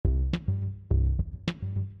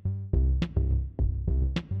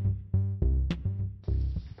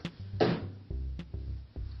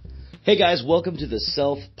Hey guys, welcome to the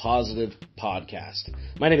Self Positive Podcast.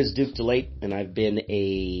 My name is Duke DeLate, and I've been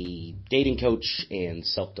a dating coach and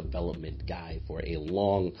self-development guy for a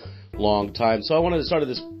long time. So I wanted to start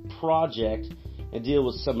this project and deal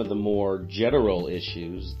with some of the more general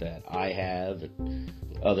issues that I have, and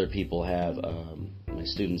other people have, my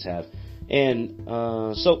students have. And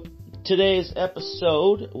so today's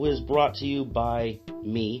episode was brought to you by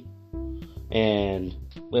me. And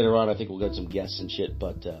later on, I think we'll get some guests and shit,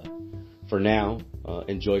 but for now,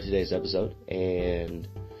 enjoy today's episode and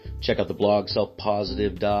check out the blog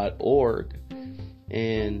selfpositive.org,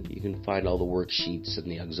 and you can find all the worksheets and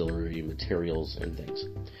the auxiliary materials and things.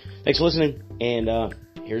 Thanks for listening, and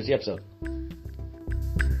here's the episode.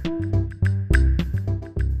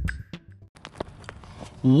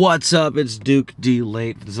 What's up? It's Duke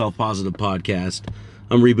DeLate, the Self Positive Podcast.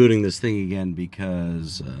 I'm rebooting this thing again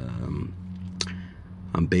because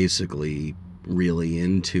I'm basically really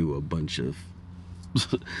into a bunch of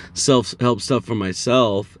self-help stuff for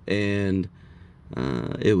myself, and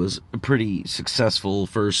it was a pretty successful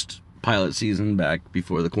first pilot season back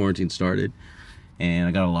before the quarantine started, and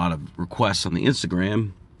I got a lot of requests on the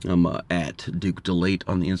Instagram. I'm at Duke DeLate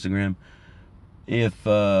on the Instagram. If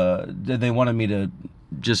they wanted me to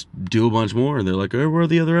just do a bunch more, they're like, "Hey, where are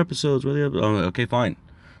the other episodes? Where are the other?" I'm like, okay, fine.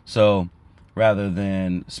 So rather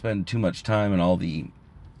than spend too much time on all the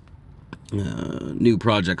new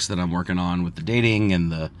projects that I'm working on with the dating and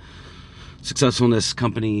the successfulness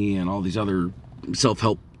company and all these other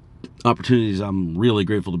self-help opportunities I'm really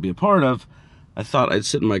grateful to be a part of, I thought I'd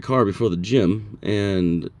sit in my car before the gym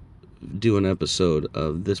and do an episode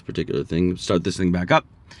of this particular thing, start this thing back up,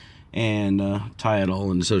 and tie it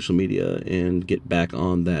all into social media and get back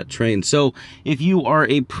on that train. So if you are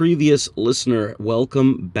a previous listener,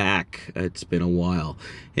 welcome back. It's been a while.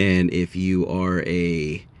 And if you are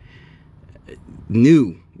a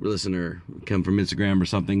new listener, come from Instagram or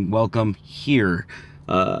something, welcome here.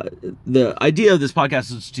 The idea of this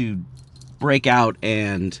podcast is to break out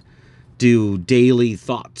and do daily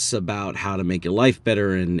thoughts about how to make your life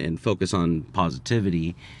better and focus on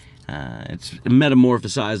positivity. It's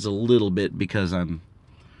metamorphosized a little bit because I'm,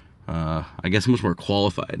 I guess, much more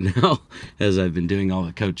qualified now as I've been doing all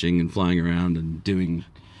the coaching and flying around and doing,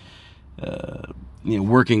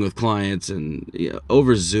 working with clients, and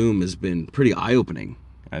over Zoom has been pretty eye-opening.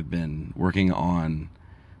 I've been working on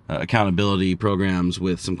accountability programs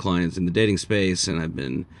with some clients in the dating space, and I've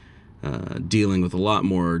been dealing with a lot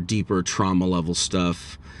more deeper trauma level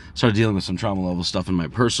stuff. Started dealing with some trauma level stuff in my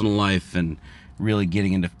personal life, and really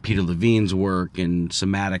getting into Peter Levine's work and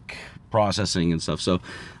somatic processing and stuff. So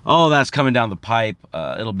all that's coming down the pipe.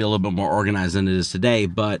 It'll be a little bit more organized than it is today,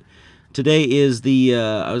 but today is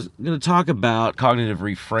I was going to talk about cognitive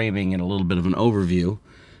reframing in a little bit of an overview,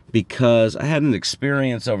 because I had an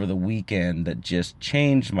experience over the weekend that just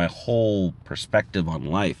changed my whole perspective on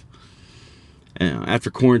life.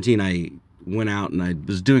 After quarantine, I went out and I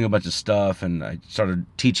was doing a bunch of stuff, and I started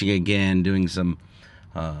teaching again, doing some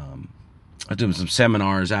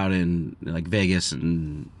seminars out in like Vegas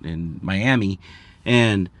and in Miami,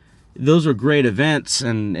 and those were great events,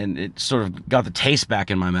 and it sort of got the taste back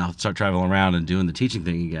in my mouth to start traveling around and doing the teaching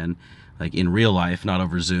thing again, like in real life, not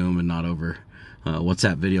over Zoom and not over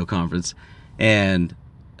WhatsApp video conference. And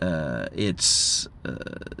it's a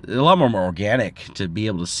lot more organic to be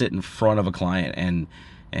able to sit in front of a client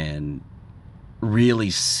and really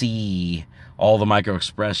see all the micro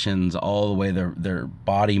expressions, all the way their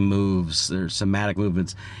body moves, their somatic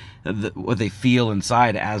movements, what they feel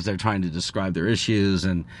inside as they're trying to describe their issues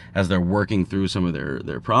and as they're working through some of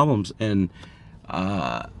their problems. And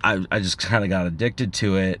I just kind of got addicted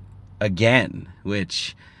to it again,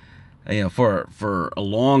 which, for a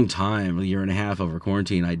long time, a year and a half over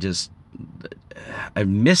quarantine, I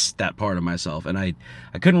missed that part of myself, and I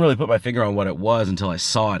couldn't really put my finger on what it was until I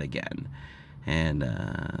saw it again. And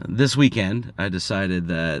this weekend, I decided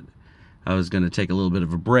that I was going to take a little bit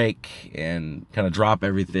of a break and kind of drop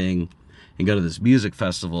everything and go to this music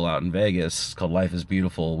festival out in Vegas. It's called Life is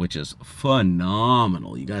Beautiful, which is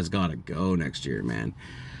phenomenal. You guys got to go next year, man.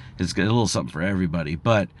 It's got a little something for everybody.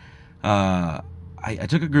 But I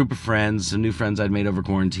took a group of friends, some new friends I'd made over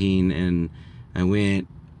quarantine, and I went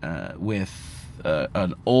with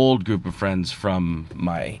an old group of friends from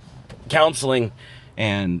my counseling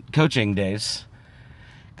and coaching days,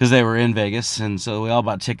 because they were in Vegas. And so we all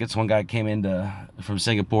bought tickets. One guy came in from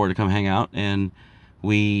Singapore to come hang out, and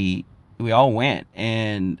we all went.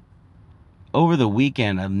 And over the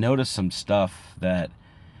weekend, I noticed some stuff that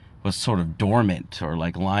was sort of dormant, or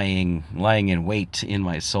like lying in wait in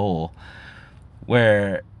my soul,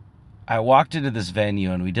 where I walked into this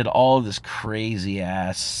venue and we did all of this crazy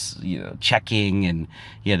ass, checking, and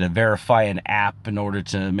you had to verify an app in order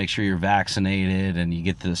to make sure you're vaccinated, and you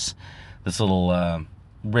get this little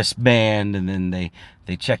wristband, and then they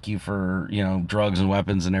check you for drugs and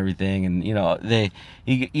weapons and everything, and all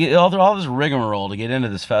this rigmarole to get into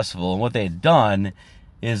this festival. And what they had done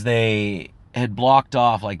is they had blocked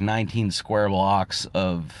off like 19 square blocks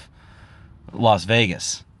of Las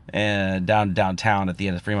Vegas and downtown at the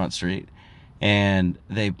end of Fremont Street, and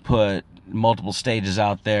they put multiple stages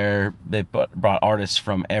out there. They brought artists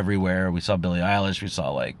from everywhere. We saw Billie Eilish, we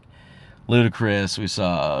saw like Ludacris, we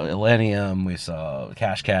saw Illenium, we saw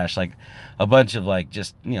Cash, like a bunch of like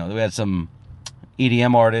just we had some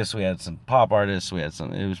EDM artists, we had some pop artists, we had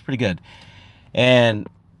some. It was pretty good, and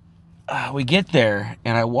we get there,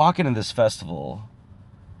 and I walk into this festival,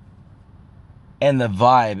 and the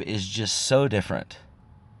vibe is just so different.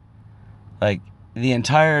 Like, the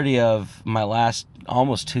entirety of my last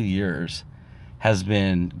almost 2 years has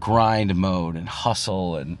been grind mode and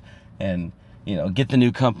hustle and get the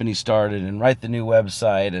new company started and write the new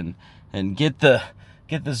website and get the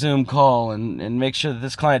Zoom call and make sure that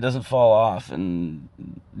this client doesn't fall off, and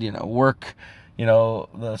work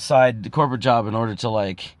the side corporate job in order to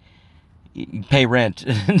like pay rent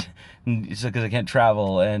because I can't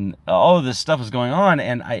travel, and all of this stuff is going on,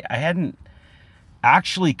 and I hadn't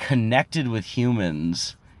actually connected with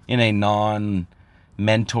humans in a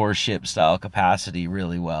non-mentorship style capacity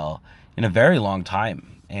really well in a very long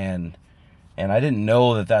time, and I didn't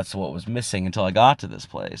know that that's what was missing until I got to this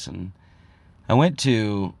place. And I went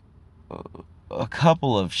to a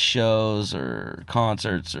couple of shows or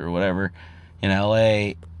concerts or whatever in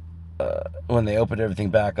LA when they opened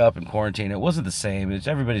everything back up in quarantine. It wasn't the same.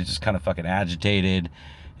 Everybody's just kind of fucking agitated,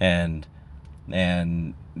 and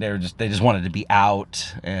they just wanted to be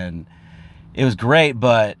out, and it was great,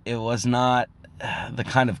 but it was not the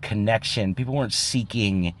kind of connection. People weren't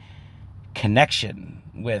seeking connection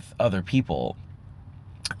with other people.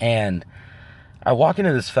 And I walk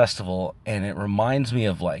into this festival, and it reminds me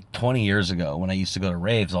of like 20 years ago when I used to go to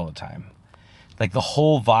raves all the time. Like, the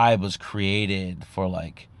whole vibe was created for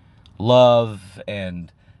like love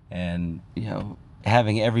and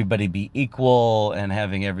having everybody be equal, and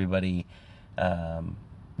having everybody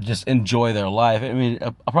just enjoy their life. I mean,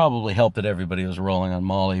 it probably helped that everybody was rolling on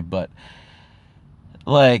Molly, but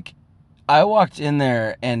like, I walked in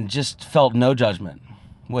there and just felt no judgment,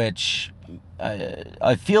 which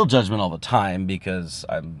I feel judgment all the time because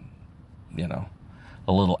I'm, a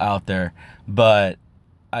little out there, but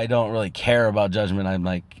I don't really care about judgment. I'm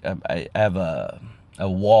like, I have a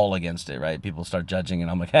wall against it, right? People start judging, and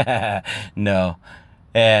I'm like, no.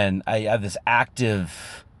 And I have this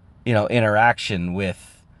active, interaction with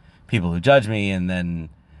people who judge me, and then,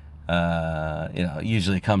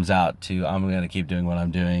 usually comes out to, I'm going to keep doing what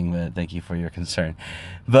I'm doing, but thank you for your concern.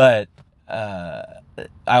 But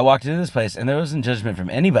I walked into this place, and there wasn't judgment from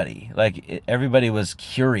anybody. Like, everybody was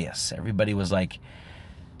curious. Everybody was like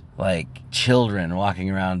children walking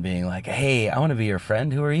around being like, hey, I want to be your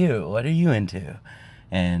friend. Who are you? What are you into?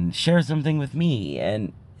 And share something with me.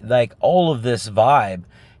 And like, all of this vibe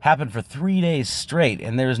happened for 3 days straight,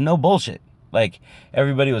 and there was no bullshit. Like,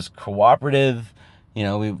 everybody was cooperative.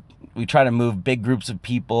 We try to move big groups of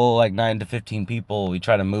people, like 9 to 15 people. We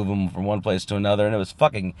try to move them from one place to another, and it was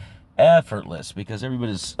fucking effortless because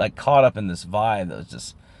everybody's like caught up in this vibe that was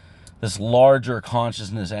just this larger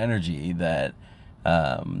consciousness energy that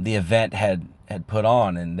the event had put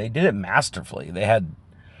on, and they did it masterfully. They had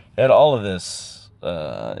all of this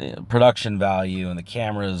production value, and the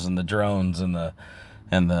cameras and the drones and the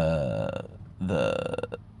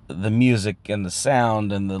music and the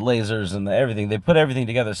sound and the lasers and the everything. They put everything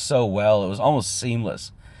together so well. It was almost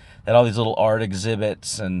seamless. They had all these little art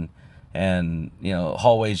exhibits and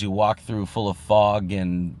hallways you walk through full of fog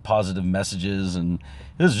and positive messages, and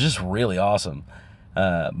it was just really awesome.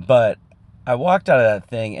 But I walked out of that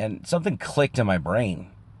thing, and something clicked in my brain.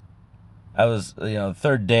 I was, the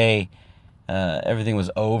third day, everything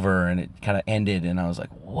was over, and it kind of ended, and I was like,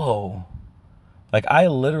 whoa. Like, I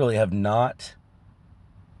literally have not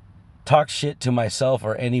talked shit to myself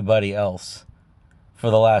or anybody else for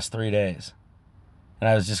the last 3 days. And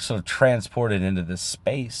I was just sort of transported into this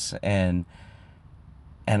space, and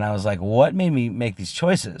I was like, what made me make these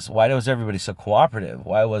choices? Why was everybody so cooperative?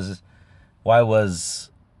 Why was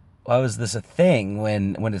this a thing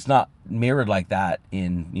when it's not mirrored like that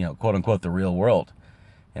in, quote unquote, the real world?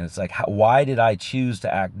 And it's like, why did I choose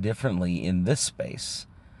to act differently in this space,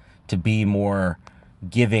 to be more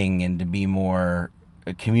giving and to be more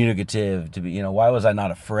communicative, to be, why was I not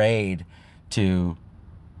afraid to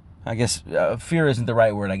I guess fear isn't the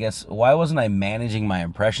right word. I guess why wasn't I managing my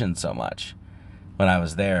impression so much when I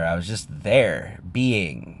was there? I was just there,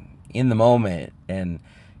 being in the moment, and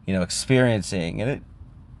experiencing, and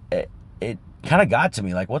it kind of got to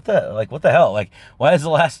me. Like what the hell? Like why has the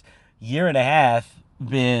last year and a half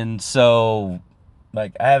been so?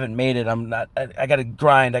 Like I haven't made it. I'm not. I got to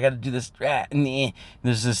grind. I got to do this.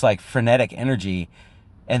 There's this like frenetic energy,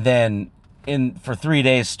 and then for 3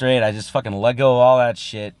 days straight, I just fucking let go of all that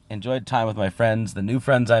shit. Enjoyed time with my friends, the new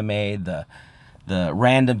friends I made, the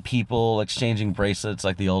random people exchanging bracelets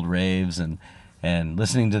like the old raves, and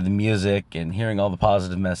listening to the music and hearing all the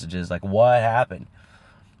positive messages. Like what happened?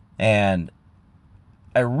 And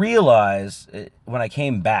I realized when I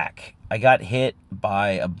came back, I got hit by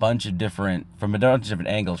a bunch of different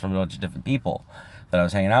angles from a bunch of different people that I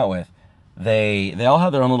was hanging out with. They all had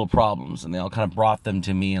their own little problems, and they all kind of brought them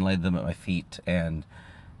to me and laid them at my feet. And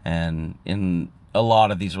in a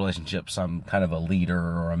lot of these relationships, I'm kind of a leader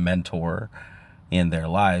or a mentor in their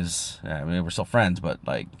lives. I mean, we're still friends, but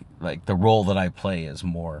like the role that I play is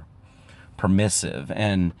more permissive.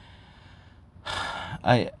 And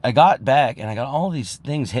I got back, and I got all these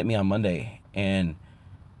things hit me on Monday, and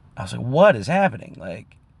I was like, what is happening?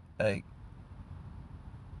 Like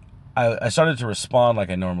I started to respond like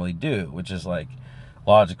I normally do, which is like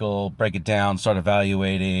logical, break it down, start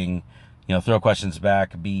evaluating, throw questions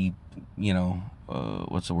back, be,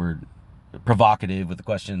 what's the word? Provocative with the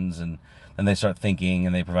questions, and then they start thinking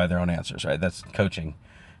and they provide their own answers, right? That's coaching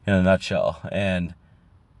in a nutshell. And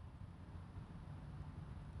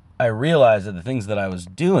I realized that the things that I was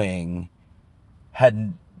doing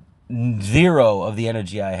had zero of the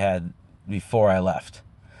energy I had before I left.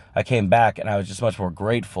 I came back and I was just much more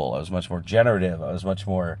grateful. I was much more generative. I was much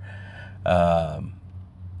more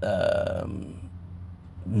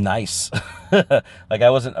nice. Like I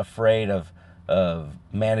wasn't afraid of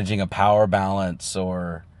managing a power balance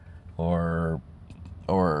or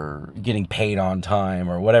getting paid on time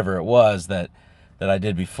or whatever it was that I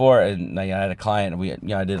did before. And I had a client,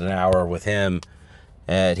 and I did an hour with him,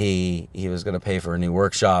 and he was going to pay for a new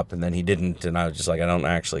workshop, and then he didn't, and I was just like, I don't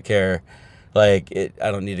actually care. Like,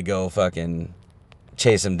 I don't need to go fucking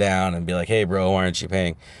chase him down and be like, hey, bro, why aren't you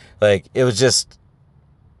paying? Like, it was just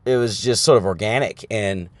sort of organic.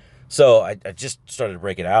 And so I just started to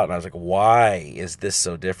break it out, and I was like, why is this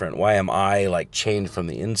so different? Why am I, like, changed from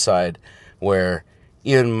the inside, where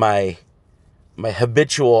even my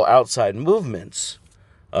habitual outside movements,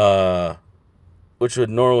 which would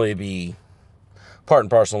normally be part and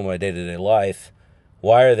parcel of my day-to-day life,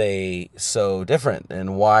 why are they so different,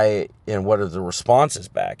 and what are the responses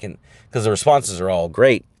back? And because the responses are all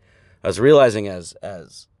great, I was realizing as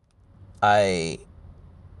I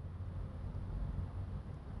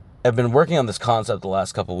have been working on this concept the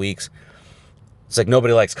last couple of weeks. It's like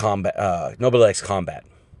nobody likes combat,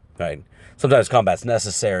 right? Sometimes combat's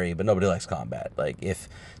necessary, but nobody likes combat. Like if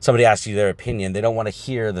somebody asks you their opinion, they don't want to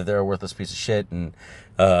hear that they're a worthless piece of shit and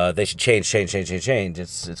they should change.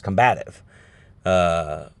 It's combative.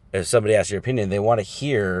 If somebody asks your opinion, they want to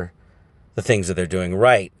hear the things that they're doing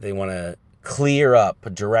right. They want to clear up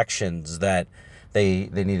directions that they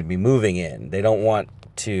need to be moving in. They don't want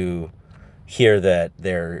to hear that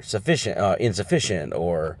they're insufficient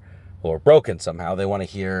or broken somehow. They want to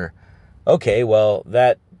hear, okay, well,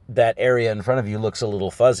 that area in front of you looks a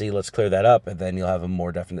little fuzzy. Let's clear that up, and then you'll have a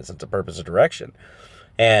more definite sense of purpose or direction.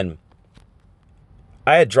 And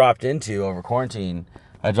I had dropped into, over quarantine,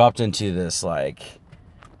 this like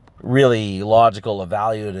really logical,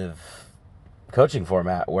 evaluative coaching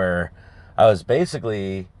format where I was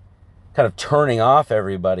basically kind of turning off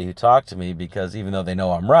everybody who talked to me, because even though they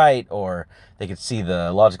know I'm right or they could see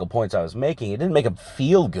the logical points I was making, it didn't make them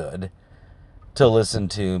feel good to listen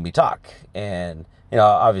to me talk. And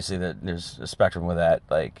obviously there's a spectrum with that.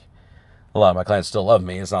 Like a lot of my clients still love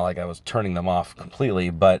me. It's not like I was turning them off completely,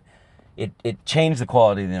 but it changed the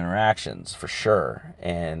quality of the interactions for sure.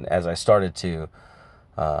 And as I started to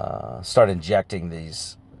start injecting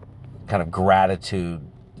these kind of gratitude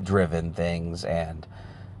driven things, and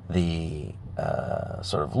the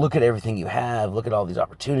sort of look at everything you have, look at all these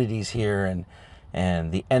opportunities here,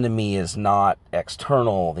 and the enemy is not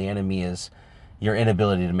external. The enemy is your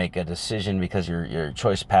inability to make a decision because your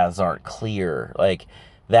choice paths aren't clear. Like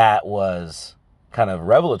that was kind of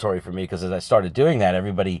revelatory for me, because as I started doing that,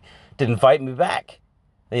 everybody didn't fight me back.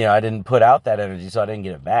 I didn't put out that energy, so I didn't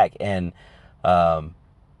get it back. And the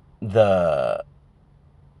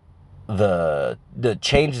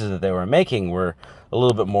changes that they were making were a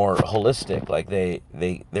little bit more holistic. Like they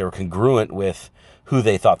were congruent with who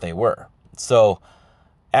they thought they were. So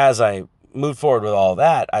as I moved forward with all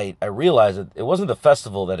that, I realized that it wasn't the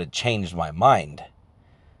festival that had changed my mind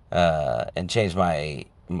and changed my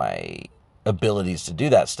abilities to do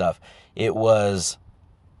that stuff. It was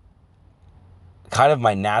kind of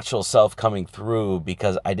my natural self coming through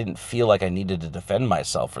because I didn't feel like I needed to defend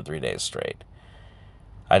myself for 3 days straight.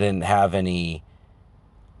 I didn't have any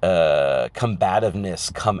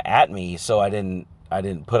combativeness come at me, so I didn't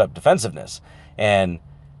put up defensiveness, and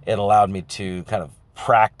it allowed me to kind of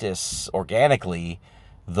practice organically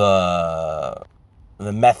the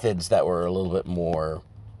methods that were a little bit more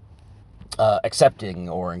accepting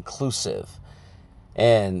or inclusive.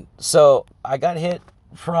 And so I got hit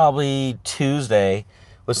probably Tuesday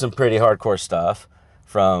with some pretty hardcore stuff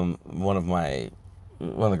from one of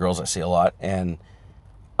the girls I see a lot, and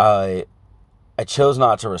I chose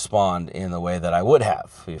not to respond in the way that I would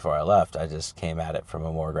have before I left. I just came at it from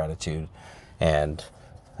a more gratitude and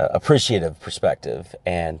appreciative perspective,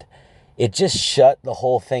 and it just shut the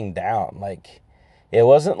whole thing down. Like, it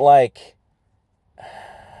wasn't like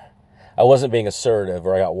I wasn't being assertive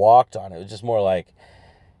or I got walked on. It was just more like,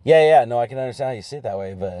 yeah, no, I can understand how you see it that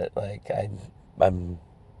way, but like I'm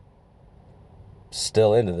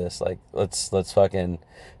still into this. Like, let's fucking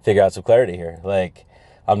figure out some clarity here. Like,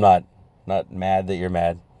 I'm not mad that you're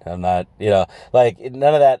mad. I'm not, like,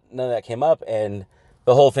 none of that came up, and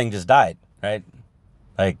the whole thing just died, right?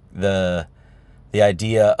 Like, the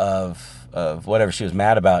idea of whatever she was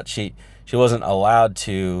mad about, she wasn't allowed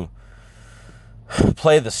to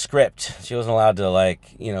play the script. She wasn't allowed to,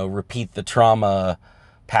 like, repeat the trauma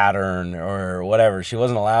pattern or whatever. She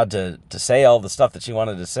wasn't allowed to say all the stuff that she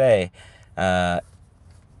wanted to say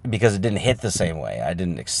because it didn't hit the same way. I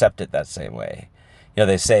didn't accept it that same way.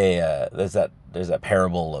 They say there's that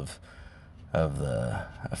parable of the,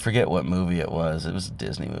 I forget what movie it was. It was a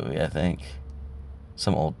Disney movie, I think.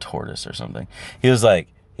 Some old tortoise or something. He was like,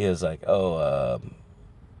 oh,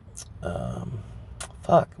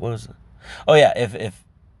 fuck, what was it? Oh yeah,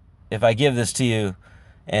 if I give this to you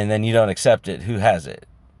and then you don't accept it, who has it?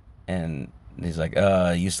 And he's like,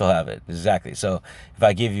 you still have it. Exactly. So if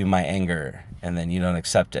I give you my anger and then you don't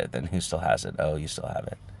accept it, then who still has it? Oh, you still have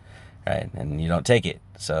it. Right? And you don't take it,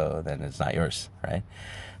 so then it's not yours, right?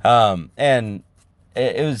 And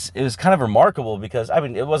it was kind of remarkable because, I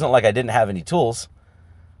mean, it wasn't like I didn't have any tools.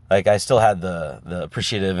 Like, I still had the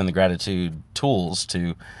appreciative and the gratitude tools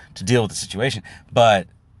to deal with the situation. But,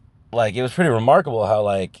 like, it was pretty remarkable how,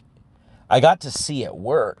 like, I got to see it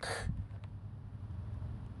work.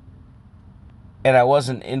 And I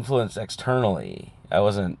wasn't influenced externally. I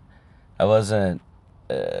wasn't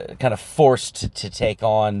kind of forced to take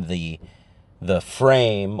on the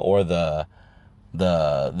frame or the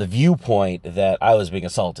viewpoint that I was being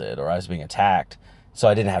assaulted or I was being attacked. So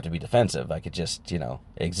I didn't have to be defensive. I could just,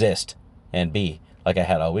 exist and be like I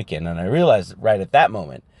had all weekend. And I realized right at that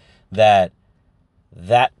moment that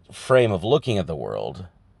frame of looking at the world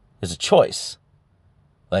is a choice.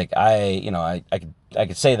 Like, I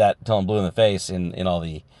could say that till I'm blue in the face in all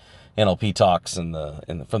the NLP talks and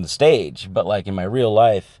from the stage, but like in my real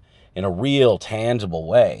life, in a real tangible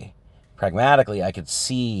way, pragmatically, I could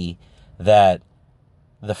see that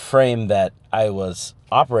the frame that I was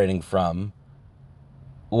operating from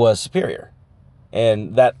was superior,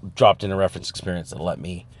 and that dropped in a reference experience that let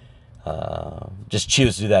me just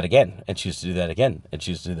choose to do that again, and choose to do that again, and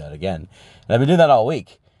choose to do that again. And I've been doing that all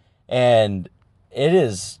week, and it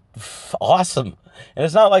is awesome. And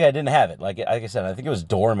it's not like I didn't have it. Like I said, I think it was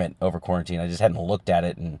dormant over quarantine. I just hadn't looked at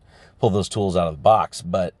it and pulled those tools out of the box.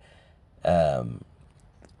 But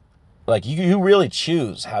like, you really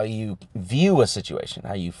choose how you view a situation,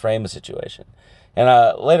 how you frame a situation. And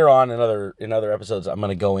later on in other episodes, I'm going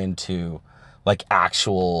to go into like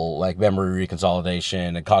actual like memory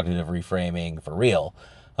reconsolidation and cognitive reframing for real,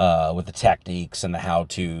 with the techniques and the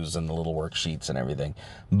how-tos and the little worksheets and everything.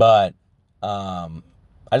 But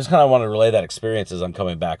I just kind of want to relay that experience as I'm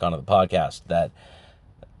coming back onto the podcast, that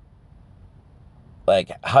like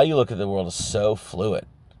how you look at the world is so fluid,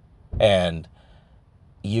 and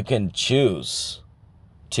you can choose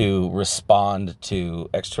to respond to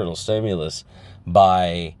external stimulus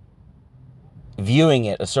by viewing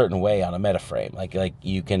it a certain way on a metaframe. Like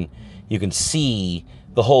you can see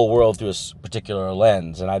the whole world through a particular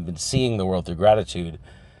lens, and I've been seeing the world through gratitude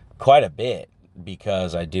quite a bit,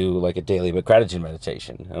 because I do like a daily gratitude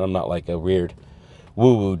meditation, and I'm not like a weird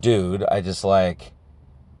woo-woo dude. I just I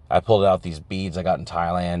pulled out these beads I got in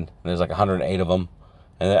Thailand, and there's like 108 of them,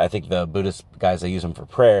 and I think the Buddhist guys, they use them for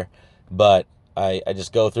prayer, but I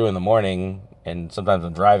just go through in the morning, and sometimes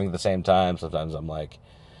I'm driving at the same time, sometimes I'm like,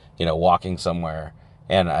 walking somewhere,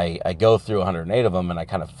 and I go through 108 of them, and I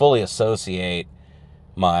kind of fully associate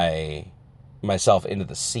my myself into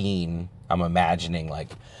the scene, I'm imagining like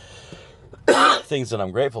things that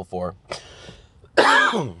I'm grateful for.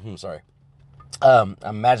 I'm sorry. I'm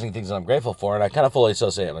imagining things that I'm grateful for, and I kind of fully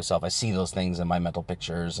associate myself. I see those things in my mental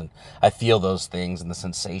pictures, and I feel those things and the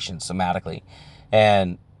sensations somatically.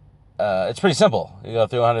 And it's pretty simple. You go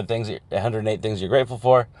through 108 things you're grateful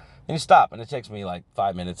for, and you stop, and it takes me like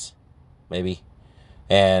 5 minutes, maybe.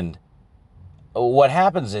 And what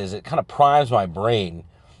happens is it kind of primes my brain.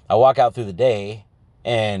 I walk out through the day,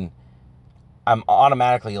 and I'm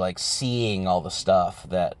automatically like seeing all the stuff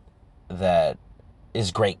that is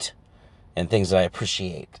great, and things that I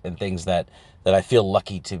appreciate, and things that I feel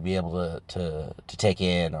lucky to be able to take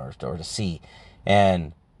in or to see.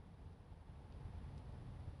 And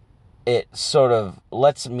it sort of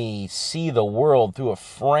lets me see the world through a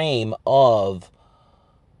frame of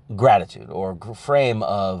gratitude, or frame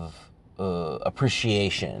of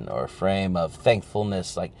appreciation, or frame of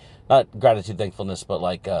thankfulness. Like, not gratitude, thankfulness, but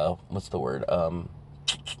like, what's the word? Like,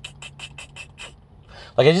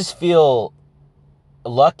 I just feel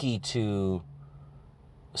lucky to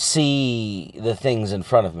see the things in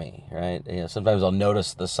front of me, right? You know, sometimes I'll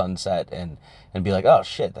notice the sunset and be like, oh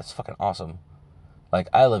shit, that's fucking awesome. Like,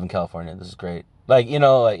 I live in California, this is great. Like, you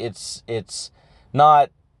know, like it's not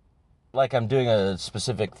like I'm doing a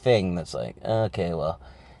specific thing that's like, okay, well,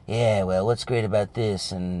 yeah, well, what's great about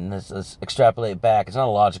this, and let's extrapolate back. It's not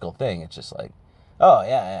a logical thing. It's just like, oh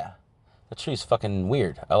yeah, the tree's fucking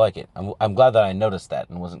weird. I like it. I'm glad that I noticed that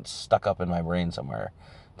and wasn't stuck up in my brain somewhere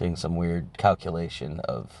doing some weird calculation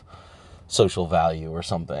of social value or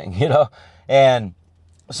something, you know? And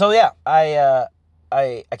so, yeah, I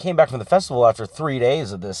came back from the festival after 3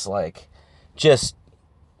 days of this, like, just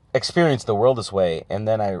experience the world this way. And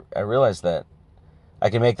then I realized that I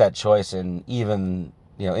can make that choice in even,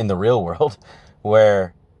 you know, in the real world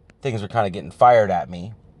where things were kind of getting fired at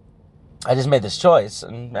me. I just made this choice,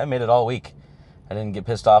 and I made it all week. I didn't get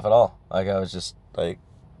pissed off at all. Like, I was just like,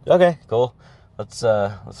 okay, cool. Let's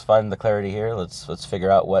find the clarity here. Let's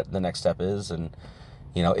figure out what the next step is, and,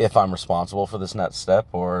 you know, if I'm responsible for this next step,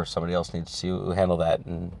 or somebody else needs to handle that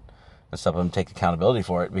and stuff, and take accountability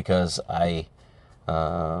for it, because I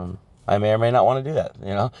may or may not want to do that,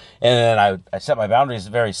 you know? And then I set my boundaries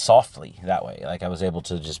very softly that way. Like, I was able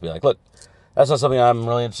to just be like, look, that's not something I'm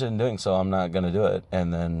really interested in doing, so I'm not going to do it.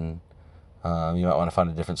 And then you might want to find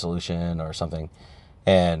a different solution or something.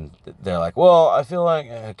 And they're like, well, I feel like,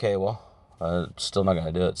 okay, well, still not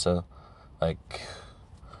going to do it. So, like,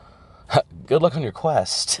 good luck on your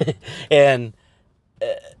quest. And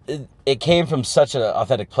it came from such an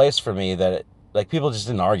authentic place for me that like, people just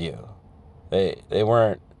didn't argue. They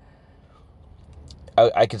weren't,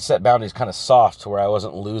 I could set boundaries kind of soft, to where I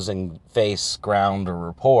wasn't losing face, ground, or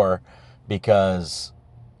rapport, because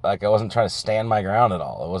like, I wasn't trying to stand my ground at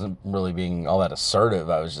all. I wasn't really being all that assertive.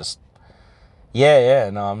 I was just, yeah,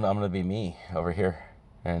 no, I'm going to be me over here,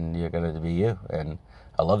 and you're going to be you, and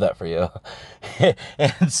I love that for you.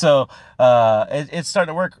 And so it's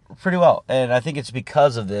starting to work pretty well, and I think it's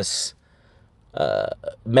because of this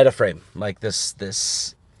metaframe, like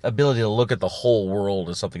this ability to look at the whole world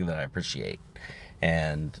as something that I appreciate,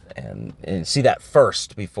 and see that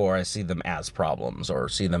first before I see them as problems, or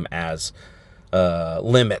see them as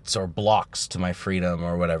limits or blocks to my freedom,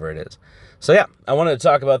 or whatever it is. So yeah, I wanted to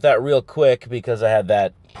talk about that real quick, because I had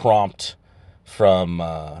that prompt from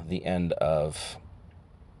the end of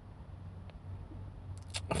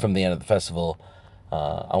the festival.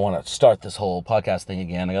 I want to start this whole podcast thing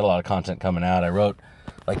again. I got a lot of content coming out. I wrote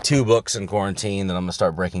like 2 books in quarantine that I'm gonna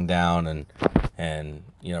start breaking down and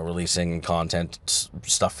you know, releasing content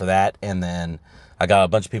stuff for that. And then I got a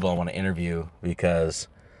bunch of people I want to interview, because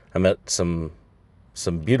I met some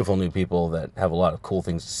beautiful new people that have a lot of cool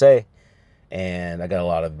things to say, and I got a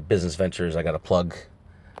lot of business ventures I got to plug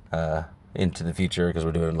into the future, because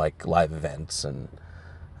we're doing like live events, and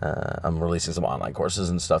I'm releasing some online courses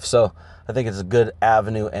and stuff. So I think it's a good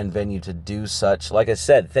avenue and venue to do such. Like I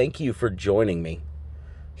said, thank you for joining me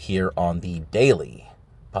here on the Daily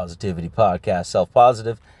Positivity Podcast, Self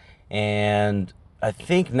Positive. And I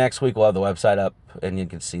think next week we'll have the website up, and you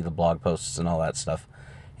can see the blog posts and all that stuff.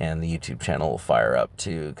 And the YouTube channel will fire up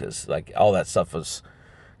too, because like, all that stuff was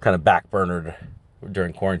kind of backburnered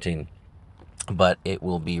during quarantine. But it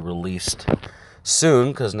will be released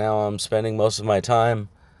soon, because now I'm spending most of my time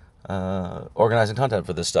organizing content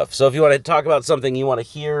for this stuff. So if you want to talk about something you want to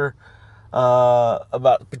hear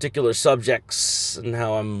about particular subjects, and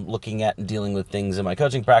how I'm looking at and dealing with things in my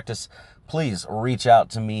coaching practice, please reach out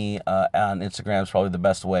to me on Instagram. Is probably the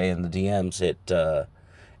best way. In the DMs,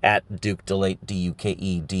 at Duke Delaete,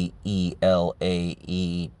 DukeDelaet.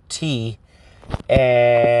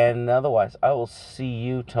 And otherwise, I will see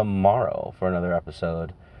you tomorrow for another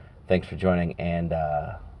episode. Thanks for joining, and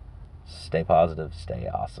stay positive, stay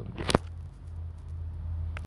awesome.